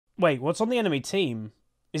Wait, what's on the enemy team?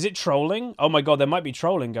 Is it trolling? Oh my god, there might be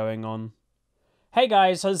trolling going on. Hey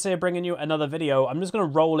guys, Huzzy here bringing you another video. I'm just going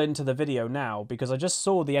to roll into the video now because I just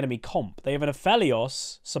saw the enemy comp. They have an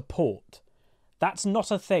Aphelios support. That's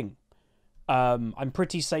not a thing. I'm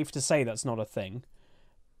pretty safe to say that's not a thing.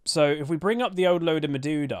 So if we bring up the old load of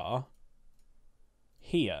Meduda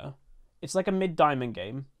here, it's like a mid-diamond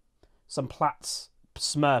game. Some plats,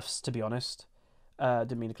 smurfs to be honest.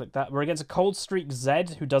 Didn't mean to click that. We're against a Cold Streak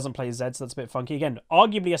Zed, who doesn't play Zed, so that's a bit funky. Again,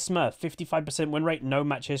 arguably a smurf. 55% win rate, no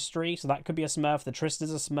match history, so that could be a smurf. The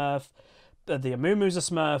Tristan's a smurf. The Amumu's a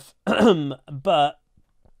smurf. But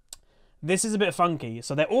this is a bit funky.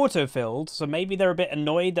 So they're auto-filled, so maybe they're a bit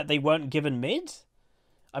annoyed that they weren't given mid?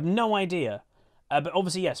 I've no idea. But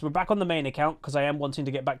obviously, yes, we're back on the main account, because I am wanting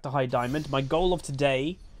to get back to High Diamond. My goal of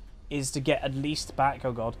today is to get at least back...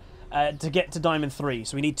 Oh, God. To get to Diamond 3.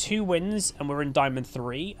 So we need 2 wins, and we're in Diamond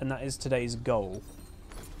 3, and that is today's goal.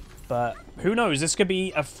 But who knows? This could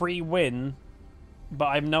be a free win, but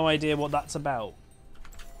I have no idea what that's about.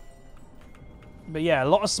 But yeah, a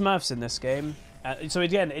lot of Smurfs in this game. So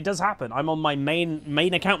again, it does happen. I'm on my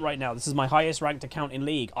main account right now. This is my highest ranked account in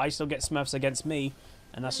League. I still get Smurfs against me,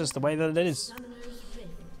 and that's just the way that it is.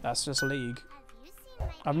 That's just League.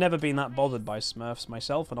 I've never been that bothered by Smurfs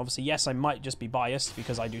myself, and obviously, yes, I might just be biased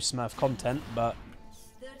because I do Smurf content, but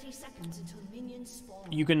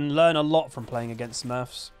you can learn a lot from playing against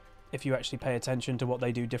Smurfs if you actually pay attention to what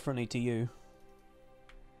they do differently to you.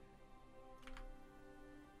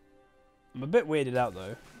 I'm a bit weirded out,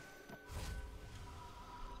 though.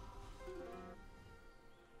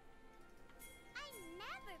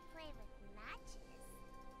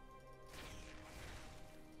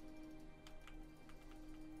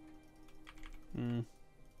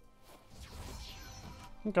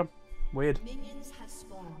 Okay. Weird.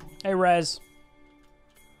 Hey, Rez.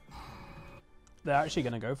 They're actually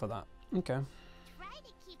going to go for that. Okay.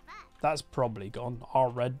 That's probably gone. Our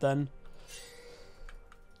red then.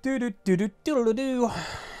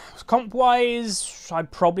 Comp-wise, I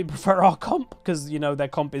probably prefer our comp because, you know, their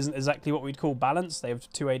comp isn't exactly what we'd call balanced. They have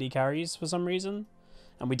 2 AD carries for some reason.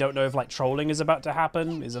 And we don't know if, like, trolling is about to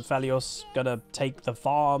happen. Is Aphelios going to take the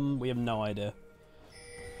farm? We have no idea.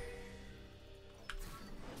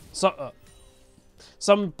 So,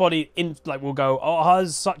 somebody will go, oh,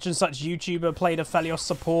 has such and such YouTuber played Aphelios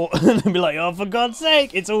support? And they'll be like, oh, for God's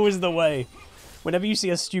sake. It's always the way. Whenever you see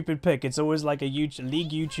a stupid pick, it's always like a League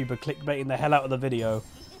YouTuber clickbaiting the hell out of the video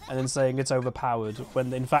and then saying it's overpowered,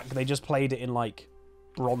 when in fact they just played it in, like,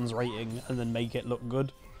 bronze rating and then make it look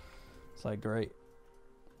good. It's like, great.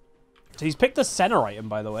 So he's picked the center item,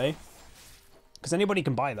 by the way. Because anybody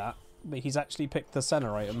can buy that. But he's actually picked the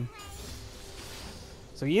center item.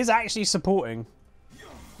 So he is actually supporting.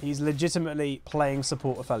 He's legitimately playing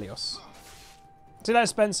support Aphelios. See that,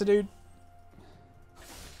 Spencer, dude?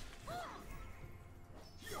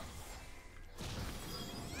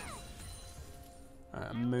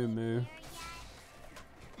 Mumu.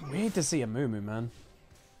 Weird to see a Mumu, man.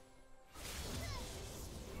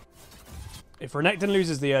 If Renekton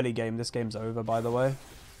loses the early game, this game's over, by the way.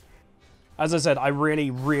 As I said, I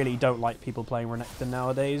really, really don't like people playing Renekton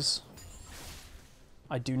nowadays.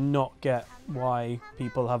 I do not get why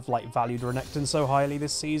people have, like, valued Renekton so highly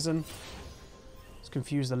this season. It's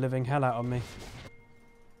confused the living hell out of me.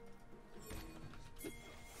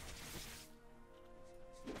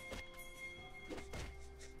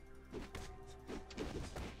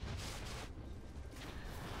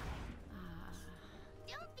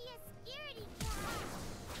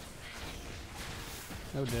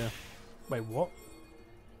 Oh dear. Wait, what?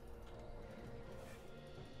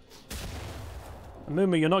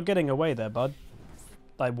 Amumu, you're not getting away there, bud.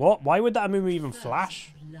 Like, what? Why would that Amumu even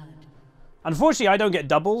flash? Unfortunately, I don't get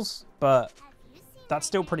doubles, but that's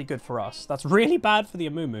still pretty good for us. That's really bad for the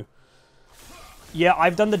Amumu. Yeah,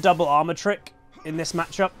 I've done the double armor trick in this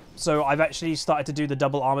matchup, so I've actually started to do the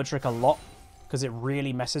double armor trick a lot, because it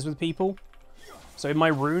really messes with people. So in my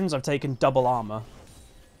runes, I've taken double armor.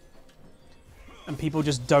 And people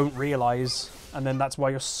just don't realize, and then that's why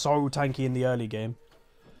you're so tanky in the early game.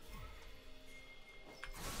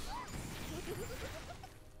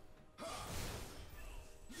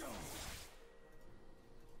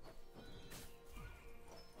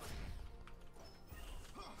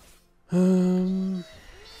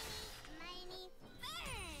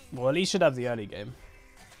 Well, at least should have the early game.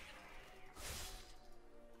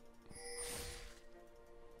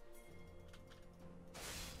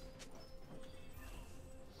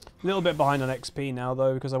 A little bit behind on XP now,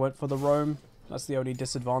 though, because I went for the roam. That's the only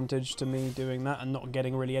disadvantage to me doing that and not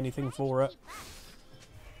getting really anything for it.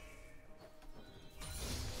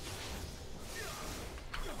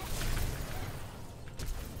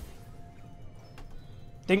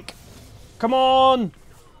 Dink. Come on!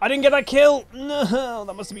 I didn't get that kill! No,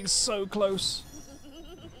 that must have been so close.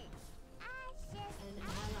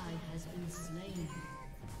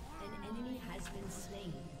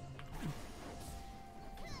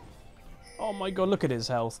 Oh my god, look at his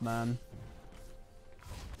health, man.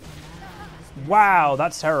 Wow,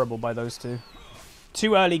 that's terrible by those two.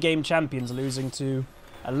 Two early game champions losing to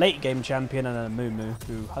a late game champion and a Moo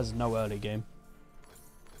who has no early game.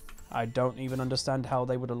 I don't even understand how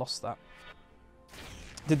they would have lost that.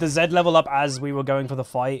 Did the Zed level up as we were going for the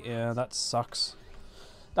fight? Yeah, that sucks.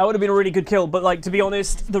 That would have been a really good kill, but like, to be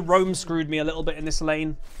honest, the roam screwed me a little bit in this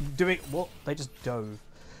lane. What? They just dove.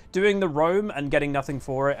 Doing the roam and getting nothing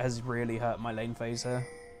for it has really hurt my lane phase here.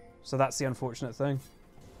 So that's the unfortunate thing.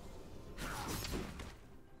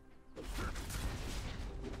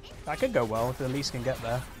 That could go well if the Elise can get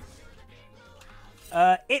there.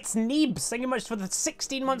 It's Neebs. Thank you much for the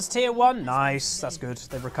 16 months tier 1. Nice. That's good.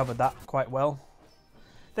 They've recovered that quite well.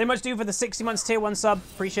 They much do for the 60 months tier 1 sub.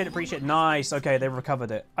 Appreciate it, appreciate it. Nice. Okay, they've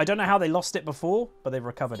recovered it. I don't know how they lost it before, but they've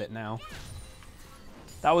recovered it now.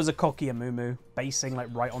 That was a cocky Amumu, basing like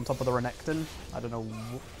right on top of the Renekton. I don't know.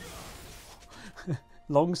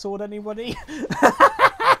 Longsword, anybody?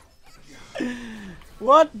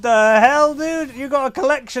 What the hell, dude? You got a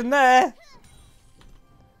collection there. Are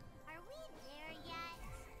we there yet?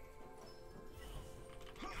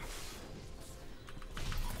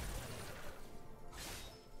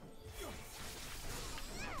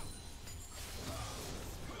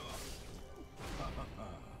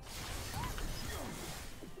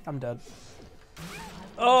 I'm dead.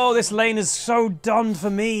 Oh, this lane is so done for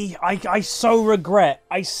me. I so regret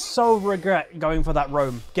going for that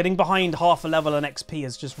roam. Getting behind half a level and XP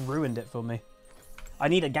has just ruined it for me. I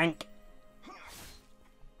need a gank.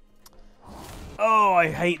 Oh,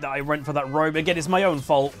 I hate that I went for that roam. Again, it's my own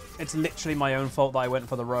fault. It's literally my own fault that I went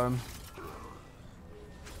for the roam.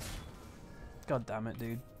 God damn it,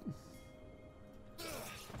 dude.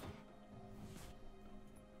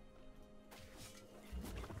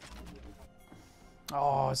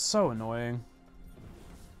 Oh, it's so annoying.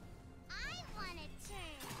 I want a turn.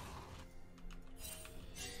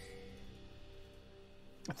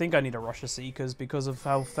 I think I need a rush of Seekers because of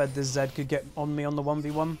how fed this Zed could get on me on the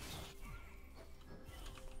 1v1.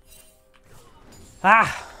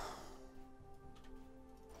 Ah!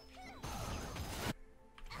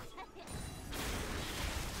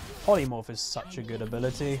 Polymorph is such a good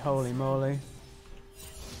ability. Holy moly.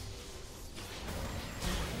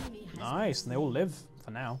 Nice, and they all live for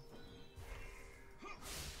now.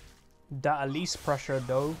 That at least pressure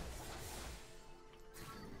though.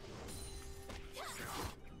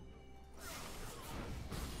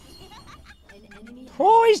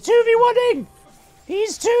 Oh, he's 2v1ing!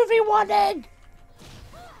 He's 2v1ing!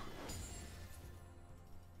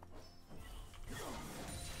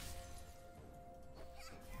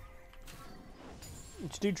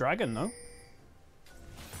 Let's do dragon, though.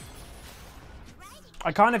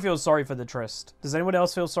 I kind of feel sorry for the Trist. Does anyone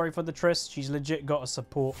else feel sorry for the Trist? She's legit got a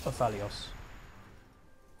support of Phalios.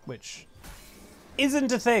 Which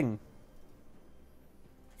isn't a thing.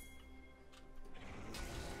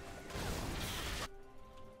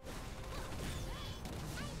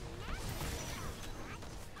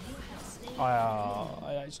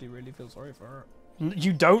 I actually really feel sorry for her.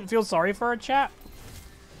 You don't feel sorry for her, chat?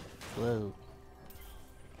 Whoa.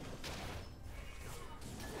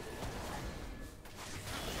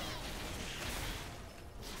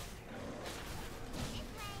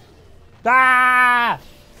 Ah!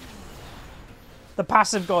 The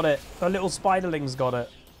passive got it. The little spiderlings got it.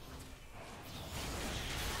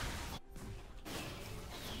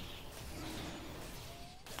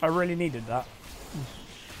 I really needed that.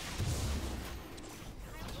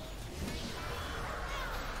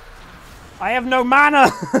 I have no mana!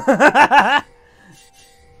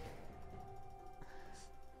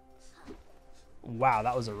 Wow,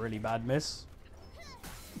 that was a really bad miss.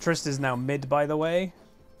 Trist is now mid, by the way.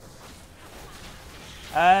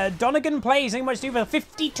 Donegan plays, thank you much for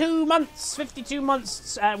 52 months. 52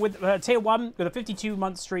 months with tier 1 with a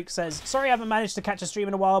 52-month streak. Says, sorry I haven't managed to catch a stream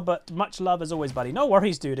in a while, but much love as always, buddy. No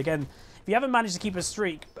worries, dude. Again, if you haven't managed to keep a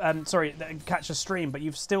streak, catch a stream, but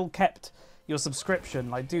you've still kept your subscription,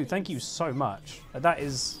 like, dude, thank you so much. That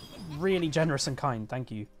is really generous and kind.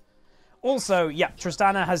 Thank you. Also, yeah,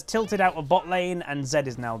 Tristana has tilted out of bot lane, and Zed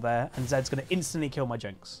is now there, and Zed's going to instantly kill my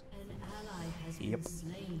Jinx. Yep.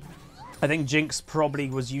 I think Jinx probably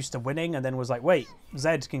was used to winning and then was like, wait,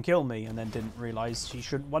 Zed can kill me, and then didn't realise she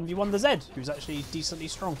shouldn't 1v1 the Zed, who's actually decently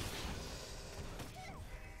strong.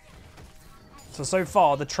 So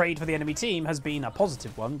far, the trade for the enemy team has been a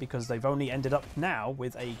positive one because they've only ended up now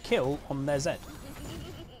with a kill on their Zed.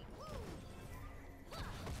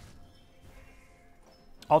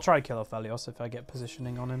 I'll try kill Aphelios if I get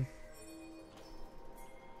positioning on him.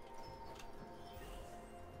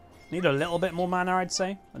 Need a little bit more mana, I'd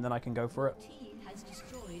say, and then I can go for it.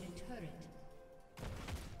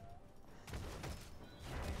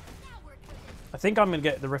 I think I'm going to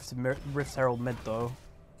get the Rift Herald mid, though.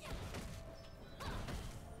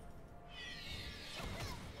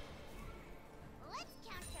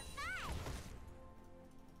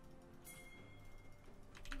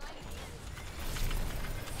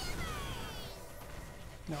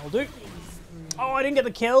 That'll do. Oh, I didn't get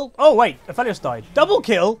the kill. Oh, wait. Aphelios died. Double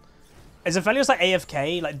kill? Is Aphelios like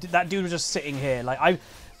AFK? Like, that dude was just sitting here. Like,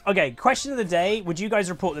 Okay, question of the day. Would you guys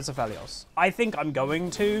report this Aphelios? I think I'm going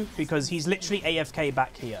to, because he's literally AFK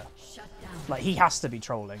back here. Like, he has to be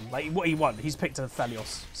trolling. Like, what he won, he's picked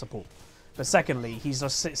Aphelios support. But secondly, he's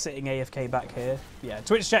just sitting AFK back here. Yeah,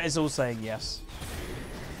 Twitch chat is all saying yes.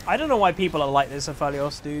 I don't know why people are like this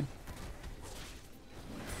Aphelios, dude.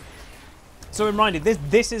 So reminded,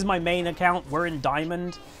 this is my main account. We're in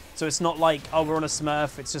Diamond. So it's not like, oh, we're on a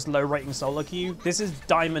Smurf. It's just low rating solo queue. This is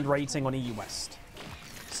Diamond rating on EU West.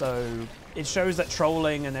 So it shows that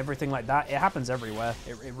trolling and everything like that, it happens everywhere.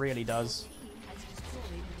 It really does.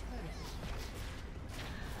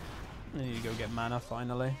 I need to go get mana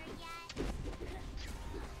finally.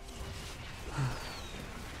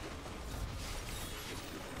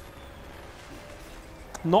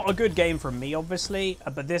 Not a good game from me, obviously,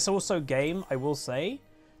 but this also game, I will say,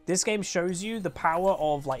 this game shows you the power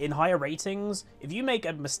of, like, in higher ratings, if you make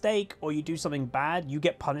a mistake or you do something bad, you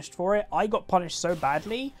get punished for it. I got punished so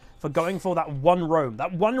badly for going for that one roam.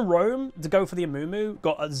 That one roam to go for the Amumu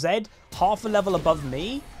got a Zed half a level above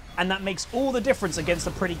me, and that makes all the difference against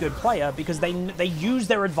a pretty good player because they use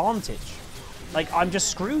their advantage. Like, I'm just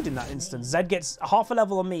screwed in that instance. Zed gets half a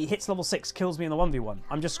level on me, hits level 6, kills me in the 1v1.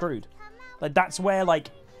 I'm just screwed. Like, that's where, like,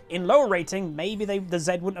 in lower rating, maybe the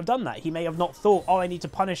Zed wouldn't have done that. He may have not thought, oh, I need to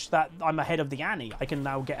punish that I'm ahead of the Annie. I can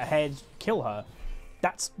now get ahead, kill her.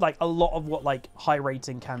 That's, like, a lot of what, like, high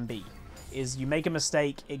rating can be. Is you make a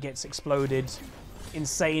mistake, it gets exploded.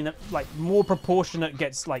 Insane, like, more proportionate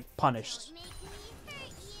gets, like, punished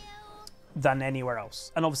than anywhere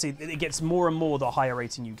else. And obviously, it gets more and more the higher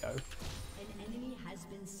rating you go.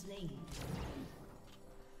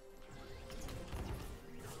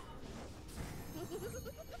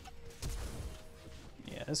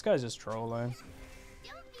 This guy's just trolling.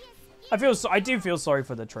 I do feel sorry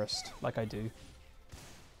for the Trist, like I do.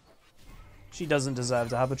 She doesn't deserve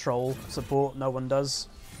to have a troll support. No one does.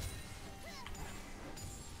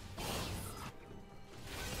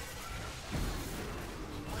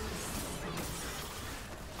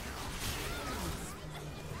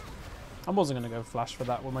 I wasn't going to go flash for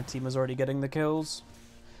that when my team was already getting the kills.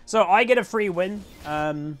 So I get a free win.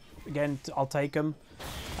 Again, I'll take them.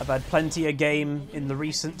 I've had plenty of game in the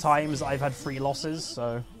recent times. I've had free losses,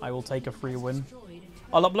 so I will take a free win.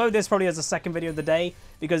 I'll upload this probably as a second video of the day,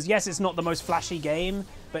 because yes, it's not the most flashy game,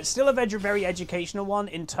 but it's still a very educational one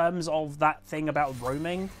in terms of that thing about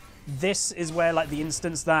roaming. This is where, like, the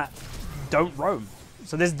instance that don't roam.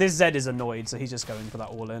 So this Zed is annoyed, so he's just going for that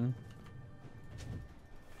all-in.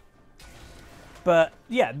 But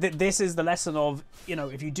yeah, this is the lesson of, you know,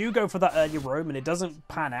 if you do go for that early roam and it doesn't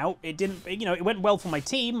pan out, it didn't, you know, it went well for my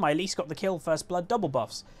team. My Elise got the kill, first blood, double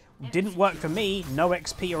buffs. Didn't work for me, no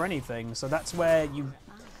XP or anything. So that's where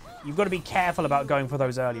you've got to be careful about going for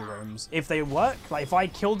those early roams. If they work, like if I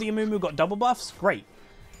killed the Amumu, got double buffs, great.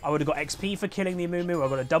 I would have got XP for killing the Amumu, I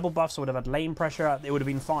got a double buff, so I would have had lane pressure, it would have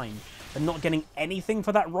been fine. But not getting anything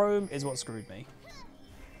for that roam is what screwed me.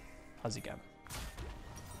 HuzzyGames.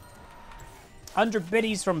 100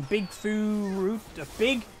 biddies from Big Foo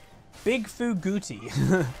Big Foo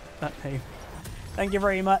Gooty. That name. Thank you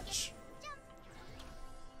very much.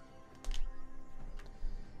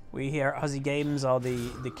 We here at HuzzyGames are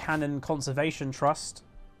the Cannon Conservation Trust.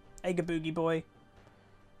 Ega Boogie Boy.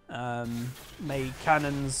 May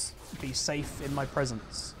cannons be safe in my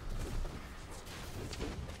presence.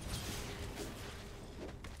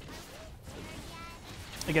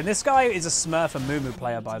 Again, this guy is a Smurf and Mumu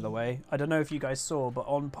player, by the way. I don't know if you guys saw, but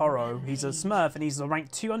on Poro, he's a Smurf and he's the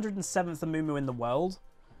ranked 207th Mumu in the world.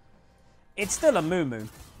 It's still a Mumu.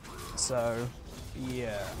 So,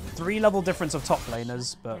 yeah. 3 level difference of top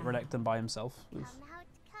laners, but Renekton by himself. Oof.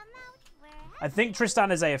 I think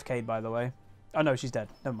Tristan is AFK'd, by the way. Oh no, she's dead.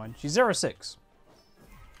 Never mind. She's 0-6.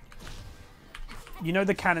 You know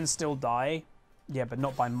the cannons still die? Yeah, but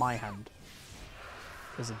not by my hand.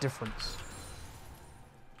 There's a difference.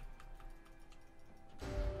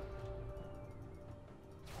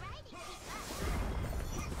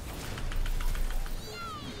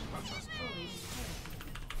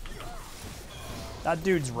 That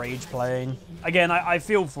dude's rage playing. Again, I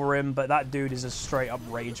feel for him, but that dude is just straight up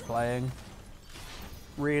rage playing.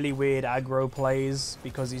 Really weird aggro plays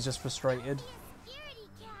because he's just frustrated.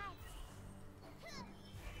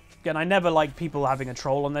 Again, I never like people having a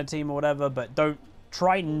troll on their team or whatever, but don't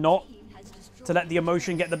try not to let the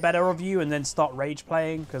emotion get the better of you and then start rage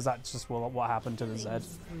playing, because that's just what happened to the Zed.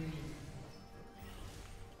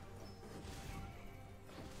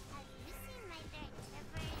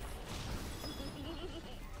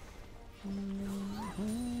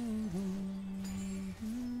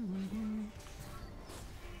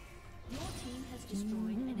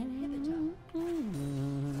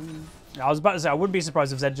 I was about to say, I wouldn't be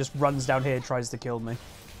surprised if Zed just runs down here and tries to kill me.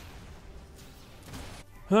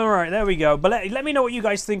 Alright, there we go. But let me know what you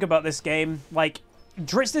guys think about this game. Like,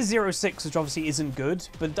 Trist is 0-6, which obviously isn't good.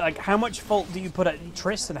 But, like, how much fault do you put at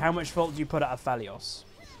Trist and how much fault do you put at Aphelios?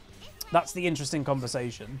 That's the interesting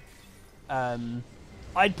conversation.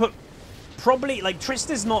 I'd put probably... Like,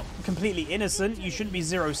 Trist is not completely innocent. You shouldn't be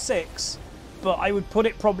 0-6. But I would put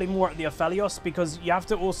it probably more at the Aphelios, because you have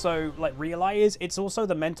to also, like, realize it's also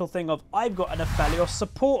the mental thing of, I've got an Aphelios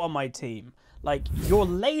support on my team. Like, you're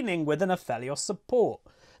laning with an Aphelios support.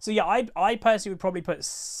 So yeah, I personally would probably put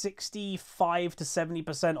 65 to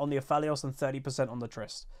 70% on the Aphelios and 30% on the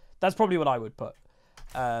Trist. That's probably what I would put.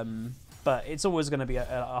 But it's always going to be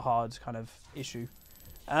a hard kind of issue.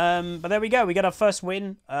 But there we go. We get our first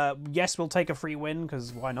win. Yes, we'll take a free win,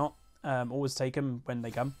 because why not? Always take them when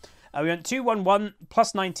they come. We went 2-1-1,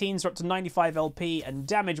 plus 19s, so up to 95 LP, and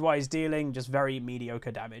damage-wise dealing, just very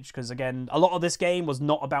mediocre damage. Because, again, a lot of this game was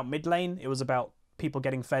not about mid lane. It was about people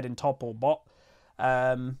getting fed in top or bot.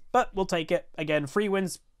 But we'll take it. Again, free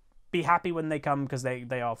wins, be happy when they come, because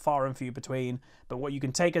they are far and few between. But what you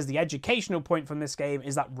can take as the educational point from this game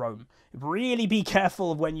is that roam. Really be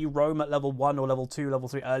careful of when you roam at level 1 or level 2, level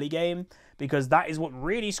 3 early game, because that is what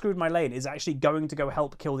really screwed my lane, is actually going to go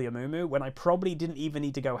help kill the Amumu when I probably didn't even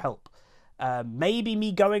need to go help. Maybe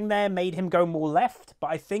me going there made him go more left, but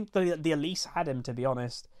I think the Elise had him, to be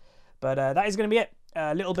honest. But that is going to be it.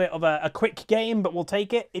 A little bit of a quick game, but we'll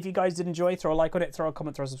take it. If you guys did enjoy, throw a like on it, throw a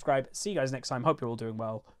comment, throw a subscribe. See you guys next time. Hope you're all doing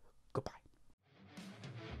well. Goodbye.